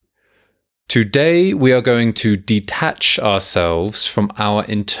Today, we are going to detach ourselves from our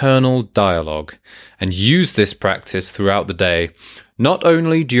internal dialogue and use this practice throughout the day, not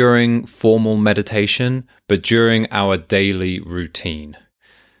only during formal meditation, but during our daily routine.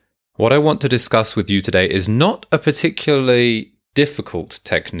 What I want to discuss with you today is not a particularly difficult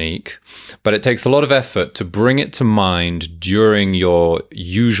technique, but it takes a lot of effort to bring it to mind during your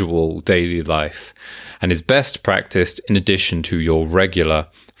usual daily life and is best practiced in addition to your regular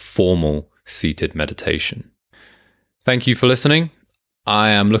formal seated meditation. Thank you for listening. I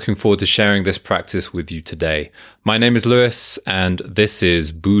am looking forward to sharing this practice with you today. My name is Lewis, and this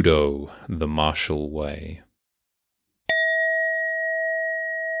is Budo, the Martial Way.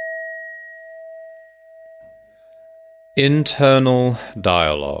 Internal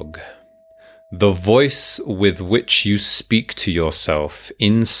dialogue. The voice with which you speak to yourself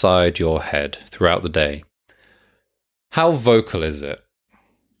inside your head throughout the day. How vocal is it?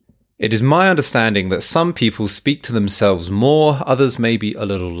 It is my understanding that some people speak to themselves more, others maybe a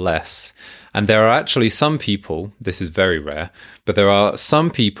little less. And there are actually some people, this is very rare, but there are some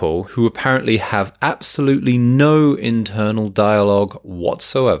people who apparently have absolutely no internal dialogue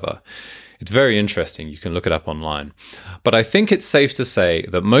whatsoever. It's very interesting. You can look it up online. But I think it's safe to say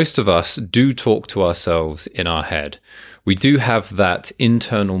that most of us do talk to ourselves in our head. We do have that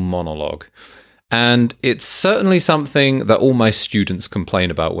internal monologue. And it's certainly something that all my students complain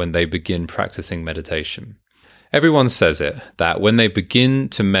about when they begin practicing meditation. Everyone says it, that when they begin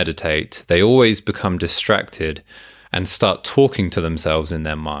to meditate, they always become distracted and start talking to themselves in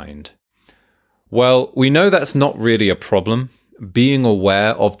their mind. Well, we know that's not really a problem. Being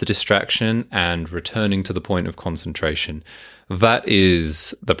aware of the distraction and returning to the point of concentration, that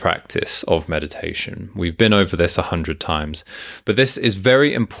is the practice of meditation. We've been over this 100 times, but this is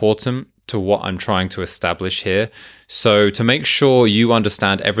very important to what I'm trying to establish here. So to make sure you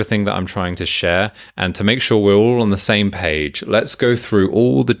understand everything that I'm trying to share and to make sure we're all on the same page, let's go through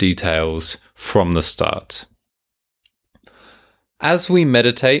all the details from the start. As we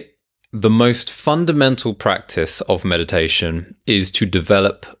meditate, the most fundamental practice of meditation is to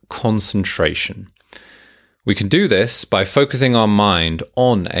develop concentration. We can do this by focusing our mind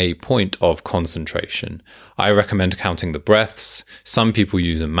on a point of concentration. I recommend counting the breaths. Some people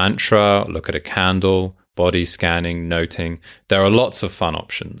use a mantra, look at a candle, body scanning, noting. There are lots of fun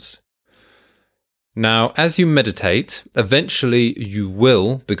options. Now, as you meditate, eventually you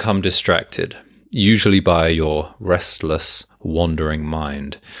will become distracted, usually by your restless, wandering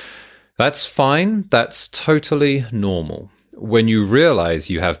mind. That's fine. That's totally normal. When you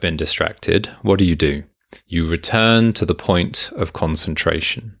realize you have been distracted, what do? You return to the point of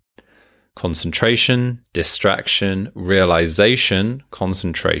concentration. Concentration, distraction, realization,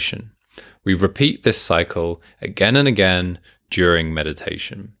 concentration. We repeat this cycle again and again during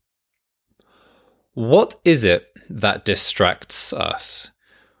meditation. What is it that distracts us?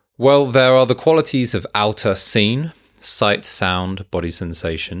 Well, there are the qualities of outer scene, sight, sound, body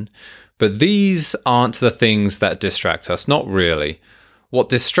sensation, but these aren't the things that distract us, not really. What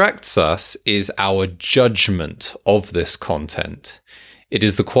distracts us is our judgment of this content. It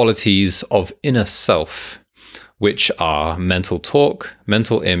is the qualities of inner self, which are mental talk,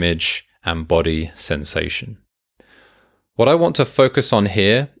 mental image, and body sensation. What I want to focus on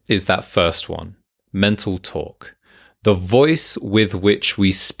here is that first one, mental talk, the voice with which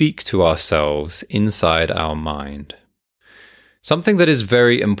we speak to ourselves inside our mind. Something that is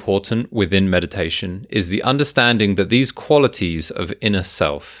very important within meditation is the understanding that these qualities of inner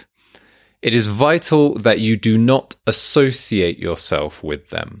self, it is vital that you do not associate yourself with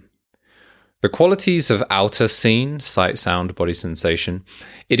them. The qualities of outer scene, sight, sound, body sensation,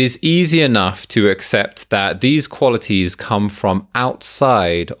 it is easy enough to accept that these qualities come from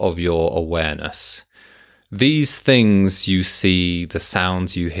outside of your awareness. These things you see, the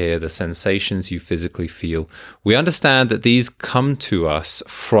sounds you hear, the sensations you physically feel, we understand that these come to us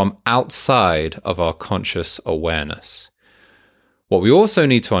from outside of our conscious awareness. What we also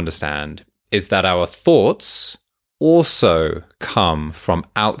need to understand is that our thoughts also come from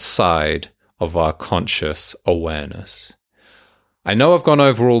outside of our conscious awareness. I know I've gone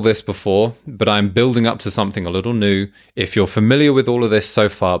over all this before, but I'm building up to something a little new. If you're familiar with all of this so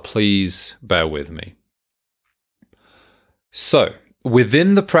far, please bear with me. So,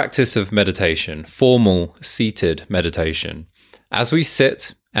 within the practice of meditation, formal seated meditation, as we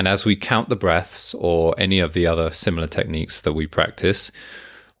sit and as we count the breaths or any of the other similar techniques that we practice,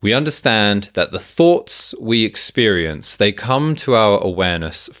 we understand that the thoughts we experience, they come to our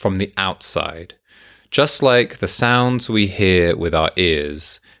awareness from the outside. Just like the sounds we hear with our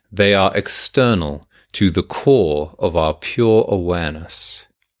ears, they are external to the core of our pure awareness.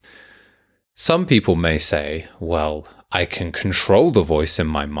 Some people may say, well, I can control the voice in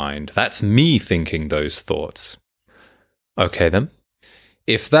my mind. That's me thinking those thoughts. Okay then.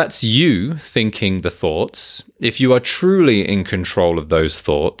 If that's you thinking the thoughts, if you are truly in control of those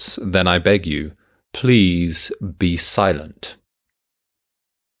thoughts, then I beg you, please be silent.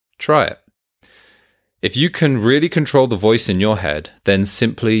 Try it. If you can really control the voice in your head, then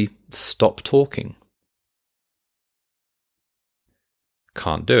simply stop talking.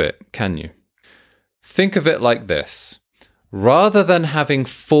 Can't do it, can you? Think of it like this. Rather than having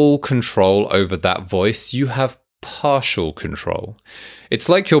full control over that voice, you have partial control. It's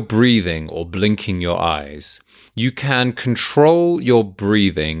like you're breathing or blinking your eyes. You can control your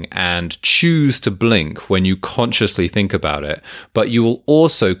breathing and choose to blink when you consciously think about it, but you will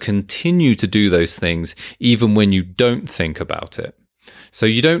also continue to do those things even when you don't think about it. So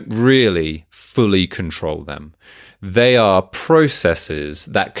you don't really fully control them. They are processes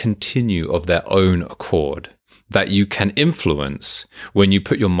that continue of their own accord, that you can influence when you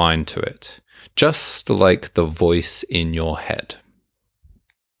put your mind to it, just like the voice in your head.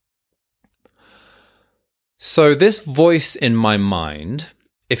 So this voice in my mind,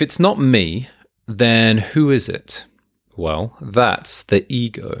 if it's not me, then who is it? Well, that's the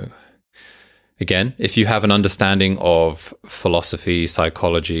ego. Again, if you have an understanding of philosophy,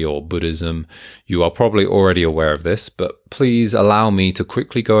 psychology, or Buddhism, you are probably already aware of this, but please allow me to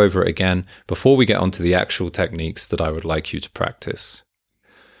quickly go over it again before we get onto the actual techniques that I would like you to practice.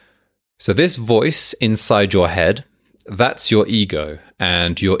 So this voice inside your head, that's your ego,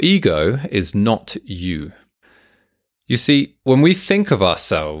 and your ego is not you. You see, when we think of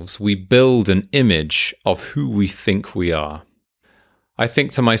ourselves, we build an image of who we think we are. I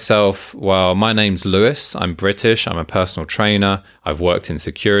think to myself, well, my name's Lewis, I'm British, I'm a personal trainer, I've worked in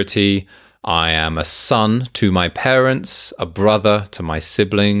security, I am a son to my parents, a brother to my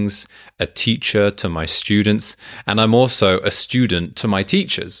siblings, a teacher to my students, and I'm also a student to my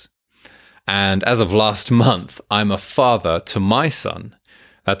teachers. And as of last month, I'm a father to my son.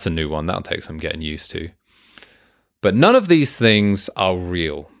 That's a new one, that'll take some getting used to. But none of these things are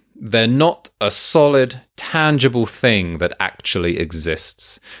real. They're not a solid, tangible thing that actually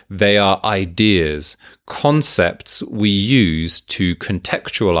exists. They are ideas, concepts we use to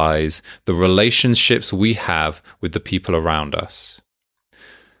contextualize the relationships we have with the people around us.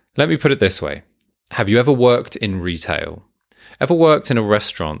 Let me put it this way. Have you ever worked in retail? Ever worked in a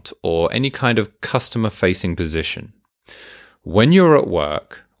restaurant or any kind of customer-facing position? When you're at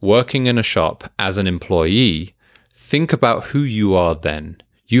work, working in a shop as an employee, think about who you are then.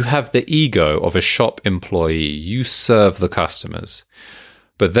 You have the ego of a shop employee. You serve the customers.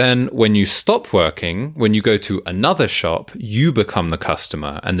 But then when you stop working, when you go to another shop, you become the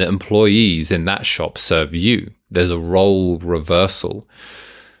customer and the employees in that shop serve you. There's a role reversal.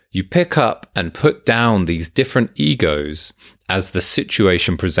 You pick up and put down these different egos as the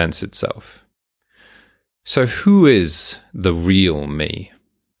situation presents itself. So who is the real me?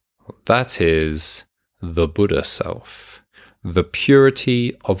 That is the Buddha self. The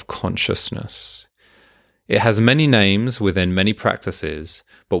purity of consciousness. It has many names within many practices,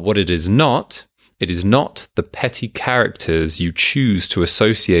 but what it is not the petty characters you choose to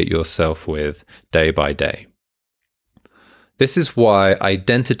associate yourself with day by day. This is why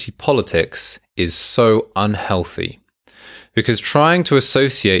identity politics is so unhealthy. Because trying to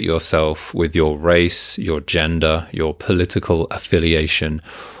associate yourself with your race, your gender, your political affiliation,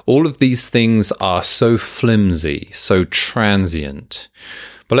 all of these things are so flimsy, so transient.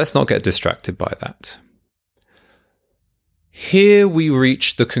 But let's not get distracted by that. Here we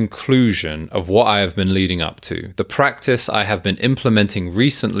reach the conclusion of what I have been leading up to, the practice I have been implementing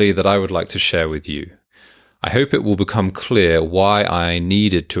recently that I would like to share with you. I hope it will become clear why I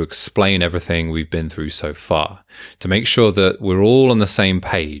needed to explain everything we've been through so far, to make sure that we're all on the same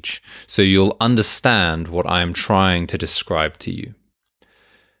page, so you'll understand what I am trying to describe to you.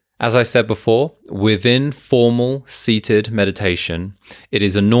 As I said before, within formal seated meditation, it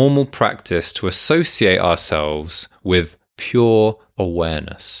is a normal practice to associate ourselves with pure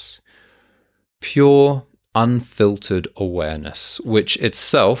awareness. Pure unfiltered awareness, which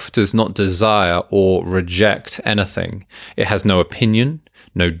itself does not desire or reject anything. It has no opinion,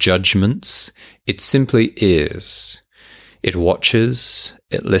 no judgments. It simply is. It watches,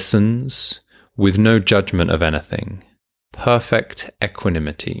 it listens, with no judgment of anything. Perfect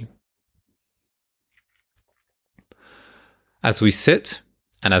equanimity. As we sit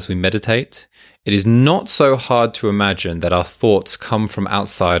and as we meditate, it is not so hard to imagine that our thoughts come from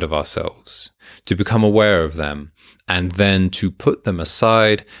outside of ourselves, to become aware of them, and then to put them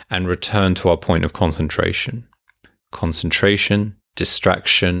aside and return to our point of concentration. Concentration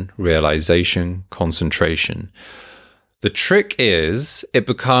distraction, realization, concentration. The trick is it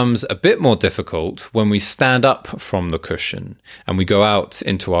becomes a bit more difficult when we stand up from the cushion and we go out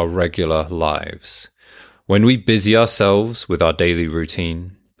into our regular lives. When we busy ourselves with our daily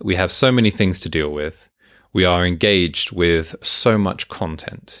routine, we have so many things to deal with. We are engaged with so much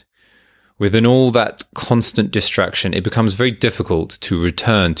content. Within all that constant distraction, it becomes very difficult to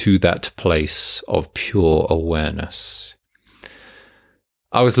return to that place of pure awareness.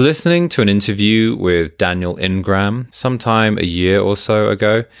 I was listening to an interview with Daniel Ingram sometime a year or so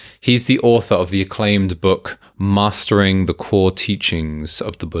ago. He's the author of the acclaimed book, Mastering the Core Teachings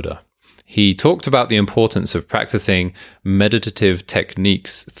of the Buddha. He talked about the importance of practicing meditative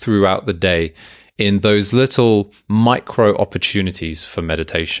techniques throughout the day in those little micro opportunities for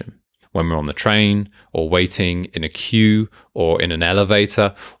meditation. When we're on the train or waiting in a queue or in an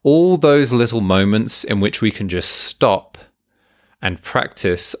elevator, all those little moments in which we can just stop and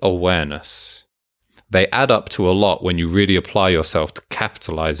practice awareness. They add up to a lot when you really apply yourself to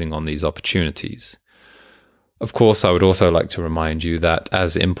capitalizing on these opportunities. Of course, I would also like to remind you that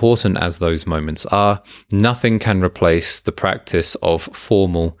as important as those moments are, nothing can replace the practice of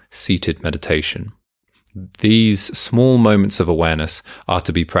formal seated meditation. These small moments of awareness are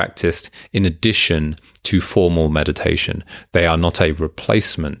to be practiced in addition to formal meditation. They are not a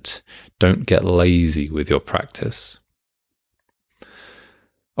replacement. Don't get lazy with your practice.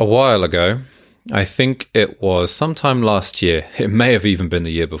 A while ago, I think it was sometime last year, it may have even been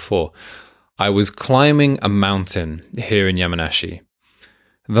the year before, I was climbing a mountain here in Yamanashi.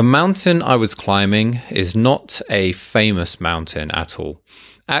 The mountain I was climbing is not a famous mountain at all.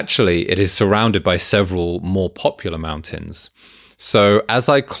 Actually, it is surrounded by several more popular mountains. So as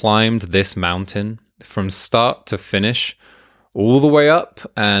I climbed this mountain from start to finish, all the way up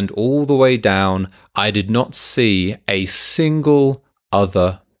and all the way down, I did not see a single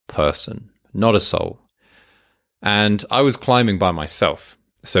other person, not a soul. And I was climbing by myself.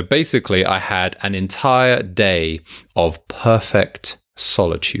 So basically, I had an entire day of perfect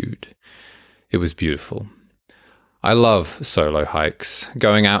solitude. It was beautiful. I love solo hikes,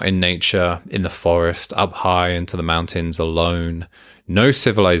 going out in nature, in the forest, up high into the mountains alone, no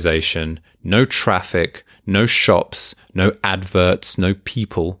civilization, no traffic, no shops, no adverts, no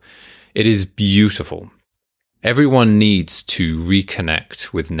people. It is beautiful. Everyone needs to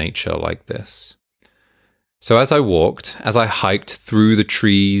reconnect with nature like this. So as I hiked through the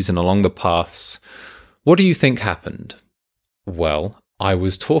trees and along the paths, what do you think happened? Well, I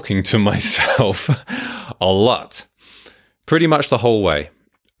was talking to myself a lot. Pretty much the whole way.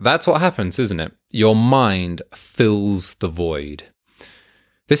 That's what happens, isn't it? Your mind fills the void.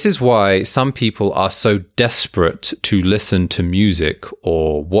 This is why some people are so desperate to listen to music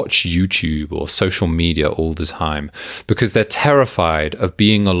or watch YouTube or social media all the time, because they're terrified of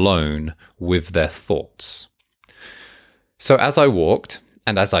being alone with their thoughts. So as I walked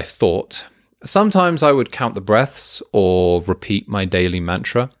and as I thought, sometimes I would count the breaths or repeat my daily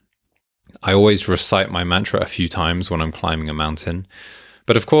mantra. I always recite my mantra a few times when I'm climbing a mountain.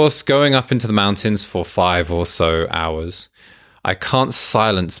 But of course, going up into the mountains for 5 or so hours, I can't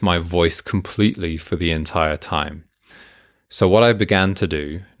silence my voice completely for the entire time. So what I began to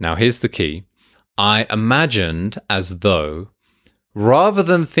do, now here's the key, I imagined as though, rather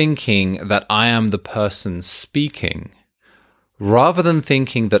than thinking that I am the person speaking, rather than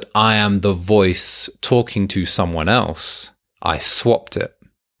thinking that I am the voice talking to someone else, I swapped it.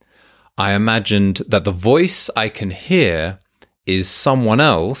 I imagined that the voice I can hear is someone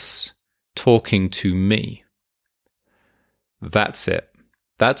else talking to me. That's it.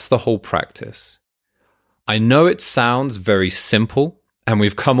 That's the whole practice. I know it sounds very simple, and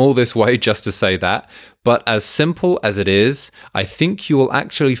we've come all this way just to say that, but as simple as it is, I think you will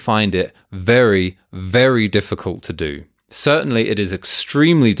actually find it very, very difficult to do. Certainly, it is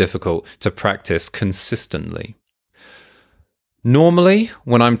extremely difficult to practice consistently. Normally,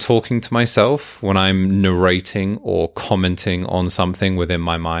 when I'm talking to myself, when I'm narrating or commenting on something within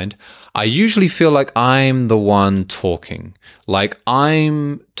my mind, I usually feel like I'm the one talking, like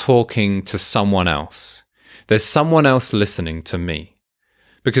I'm talking to someone else. There's someone else listening to me.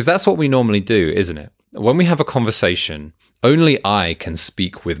 Because that's what we normally do, isn't it? When we have a conversation, only I can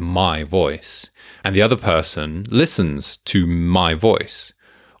speak with my voice, and the other person listens to my voice.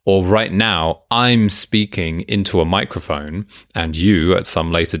 Or right now, I'm speaking into a microphone, and you, at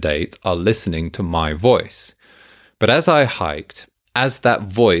some later date, are listening to my voice. But as I hiked, as that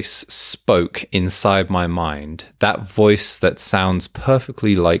voice spoke inside my mind, that voice that sounds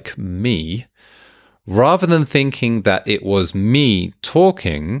perfectly like me, rather than thinking that it was me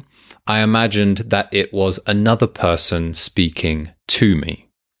talking, I imagined that it was another person speaking to me.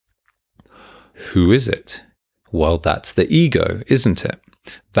 Who is it? Well, that's the ego, isn't it?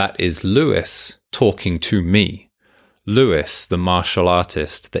 That is Lewis talking to me. Lewis, the martial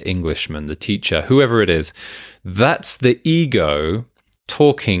artist, the Englishman, the teacher, whoever it is, that's the ego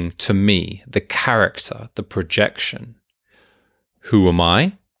talking to me, the character, the projection. Who am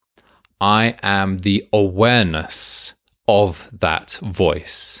I? I am the awareness of that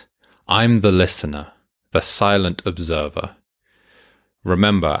voice. I'm the listener, the silent observer.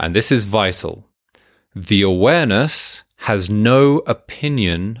 Remember, and this is vital, the awareness has no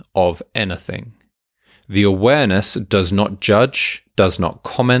opinion of anything. The awareness does not judge, does not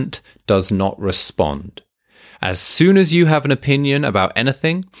comment, does not respond. As soon as you have an opinion about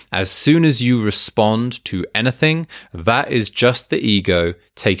anything, as soon as you respond to anything, that is just the ego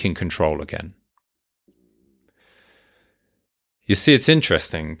taking control again. You see, it's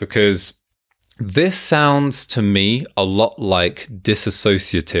interesting because this sounds to me a lot like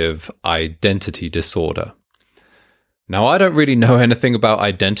dissociative identity disorder. Now, I don't really know anything about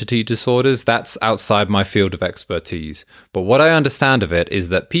identity disorders. That's outside my field of expertise. But what I understand of it is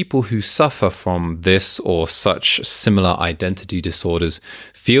that people who suffer from this or such similar identity disorders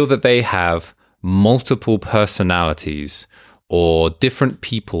feel that they have multiple personalities or different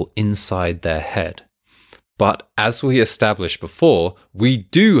people inside their head. But as we established before, we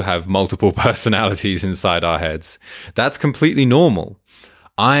do have multiple personalities inside our heads. That's completely normal.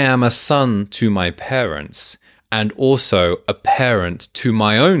 I am a son to my parents, and also a parent to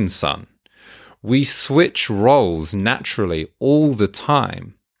my own son. We switch roles naturally all the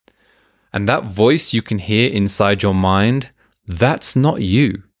time. And that voice you can hear inside your mind, that's not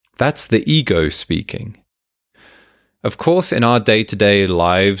you. That's the ego speaking. Of course, in our day-to-day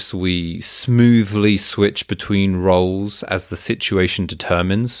lives, we smoothly switch between roles as the situation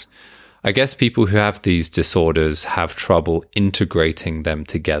determines. I guess people who have these disorders have trouble integrating them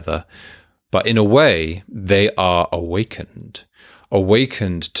together. But in a way, they are awakened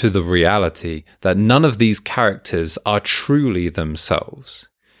to the reality that none of these characters are truly themselves.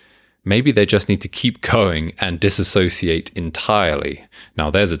 Maybe they just need to keep going and disassociate entirely. Now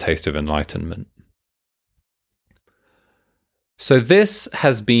there's a taste of enlightenment. So this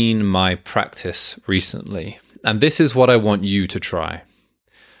has been my practice recently, and this is what I want you to try.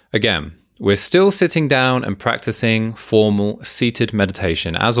 Again, we're still sitting down and practicing formal seated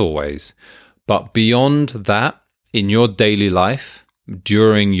meditation as always. But beyond that, in your daily life,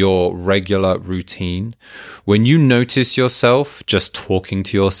 during your regular routine, when you notice yourself just talking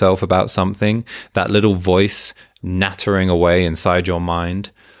to yourself about something, that little voice nattering away inside your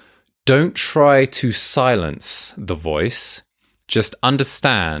mind, don't try to silence the voice. Just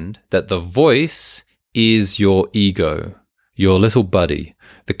understand that the voice is your ego, your little buddy,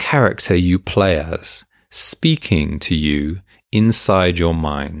 the character you play as, speaking to you inside your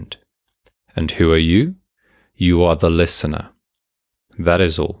mind. And who are you? You are the listener. That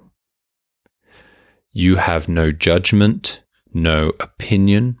is all. You have no judgment, no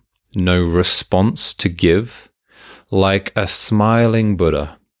opinion, no response to give. Like a smiling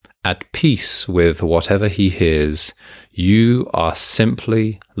Buddha, at peace with whatever he hears, you are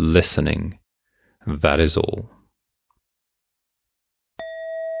simply listening. That is all.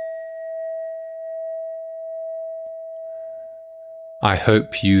 I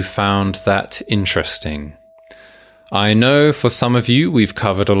hope you found that interesting. I know for some of you, we've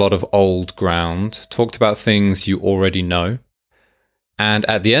covered a lot of old ground, talked about things you already know. And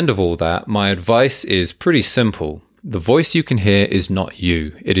at the end of all that, my advice is pretty simple. The voice you can hear is not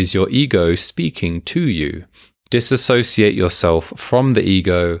you. It is your ego speaking to you. Disassociate yourself from the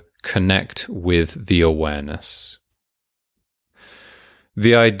ego, connect with the awareness.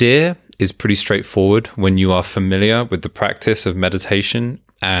 The idea is pretty straightforward when you are familiar with the practice of meditation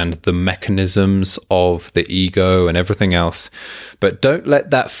and the mechanisms of the ego and everything else. But don't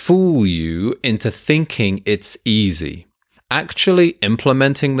let that fool you into thinking it's easy. Actually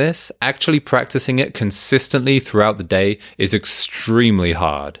implementing this, actually practicing it consistently throughout the day is extremely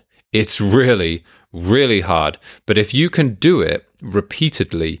hard. It's really, really hard. But if you can do it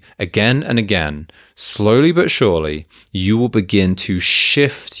repeatedly, again and again, slowly but surely, you will begin to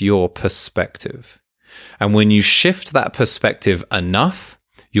shift your perspective. And when you shift that perspective enough,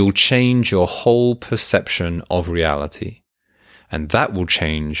 you'll change your whole perception of reality. And that will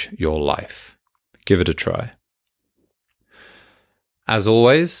change your life. Give it a try. As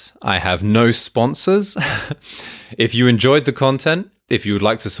always, I have no sponsors. If you enjoyed the content, if you would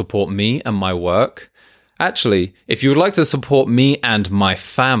like to support me and my work, actually, if you would like to support me and my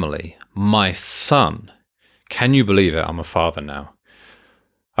family, my son, can you believe it? I'm a father now.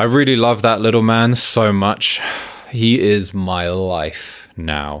 I really love that little man so much. He is my life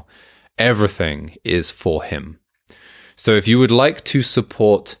now. Everything is for him. So if you would like to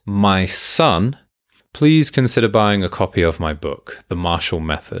support my son, please consider buying a copy of my book, The Marshall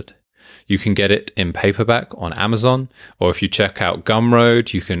Method. You can get it in paperback on Amazon, or if you check out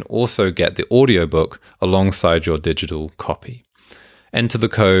Gumroad, you can also get the audiobook alongside your digital copy. Enter the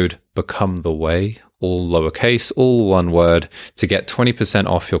code BECOMETHEWAY, all lowercase, all one word, to get 20%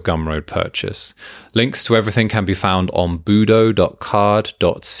 off your Gumroad purchase. Links to everything can be found on budo.card.co,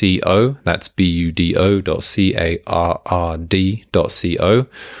 that's budo.card.co,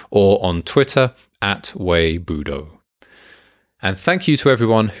 or on Twitter @WayBudo. And thank you to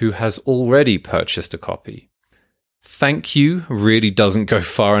everyone who has already purchased a copy. Thank you really doesn't go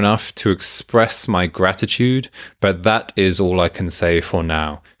far enough to express my gratitude, but that is all I can say for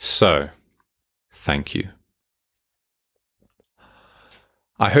now. So, thank you.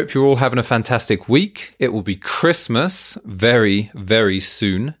 I hope you're all having a fantastic week. It will be Christmas very, very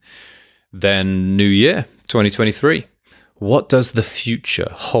soon. Then New Year, 2023. What does the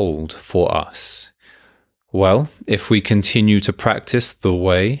future hold for us? Well, if we continue to practice the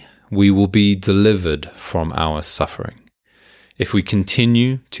way, we will be delivered from our suffering. If we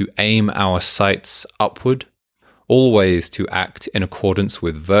continue to aim our sights upward, always to act in accordance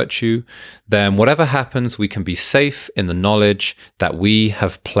with virtue, then whatever happens, we can be safe in the knowledge that we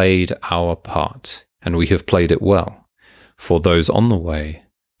have played our part, and we have played it well. For those on the way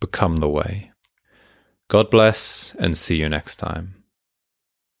become the way. God bless, and see you next time.